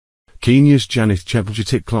Kenya's Janeth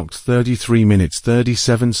Chepngetich clocked 33 minutes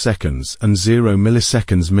 37 seconds and 0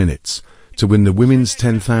 milliseconds minutes to win the women's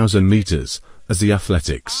 10,000 meters as the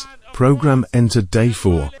athletics program entered day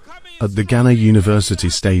 4 at the Ghana University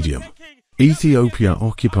Stadium. Ethiopia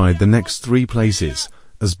occupied the next 3 places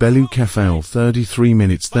as Kefale 33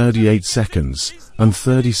 minutes 38 seconds and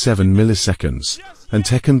 37 milliseconds and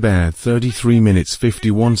Behre 33 minutes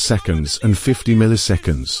 51 seconds and 50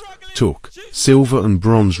 milliseconds took silver and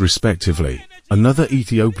bronze respectively. Another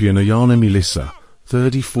Ethiopian, Behre and Mulisa,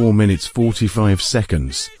 34 minutes 45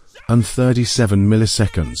 seconds and 37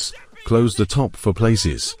 milliseconds, closed the top 4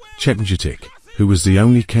 places. Chepngetich, who was the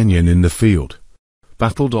only Kenyan in the field,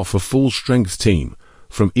 battled off a full-strength team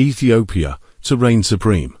from Ethiopia to reign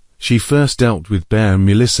supreme. She first dealt with Behre and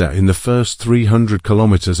Mulisa in the first 300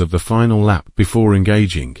 kilometers of the final lap before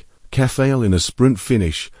engaging Kefale in a sprint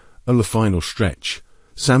finish on the final stretch.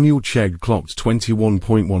 Samuel Cheg clocked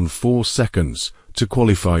 21.14 seconds to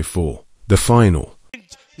qualify for the final.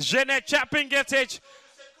 Janeth Chepngetich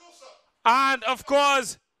and of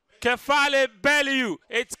course Kefale Behre.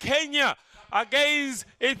 It's Kenya against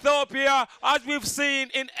Ethiopia, as we've seen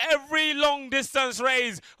in every long distance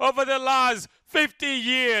race over the last 50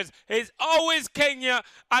 years. It's always Kenya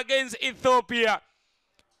against Ethiopia.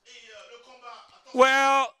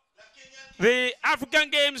 Well, the African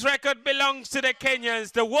Games record belongs to the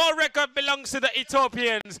Kenyans. The world record belongs to the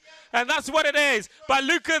Ethiopians. And that's what it is. But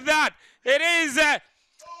look at that. It is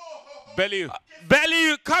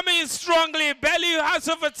Behre coming strongly. Behre has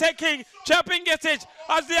overtaken Chepngetich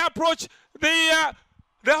as they approach the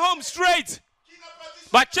home straight.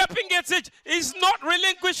 But Chepngetich is not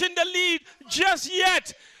relinquishing the lead just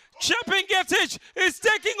yet. Chepngetich is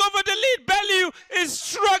taking over the lead. Behre is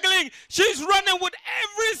struggling. She's running with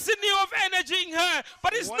every sinew of energy in her.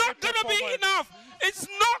 But it's not going to be enough. It's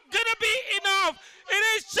not going to be enough. It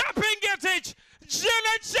is Chepngetich.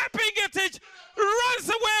 Janeth Chepngetich runs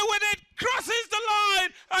away with it, crosses the line,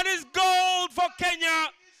 and is gold for Kenya.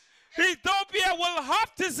 Ethiopia will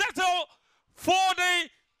have to settle for the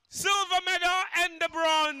silver medal and the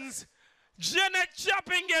bronze. Janeth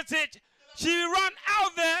Chepngetich, she ran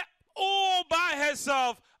out there all by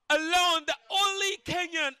herself, alone, the only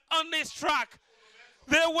Kenyan on this track.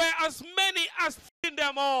 There were as many as in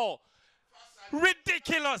them all.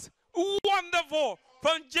 Ridiculous, wonderful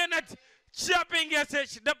from Janeth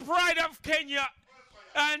Chepngetich, the pride of Kenya.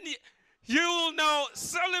 And you'll know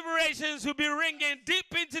celebrations will be ringing deep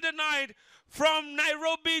into the night from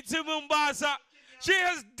Nairobi to Mombasa. She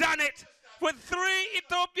has done it with 3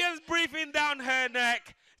 Ethiopians breathing down her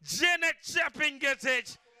neck. Janeth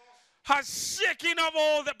Chepngetich has shaken off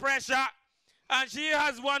all the pressure, and she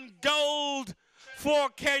has won gold for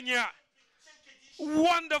Kenya.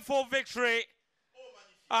 Wonderful victory.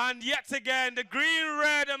 And yet again, the green,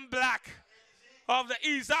 red, and black of the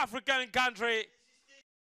East African country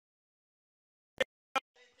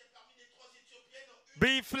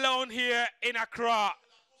be flown here in Accra,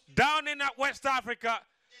 down in West Africa,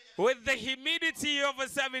 with the humidity over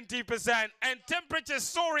 70% and temperatures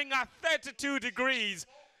soaring at 32 degrees.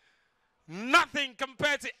 Nothing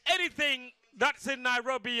compared to anything that's in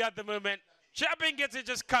Nairobi at the moment. Chepngetich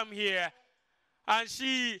just come here and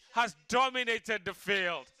she has dominated the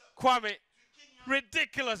field. Kwame,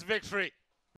 ridiculous victory.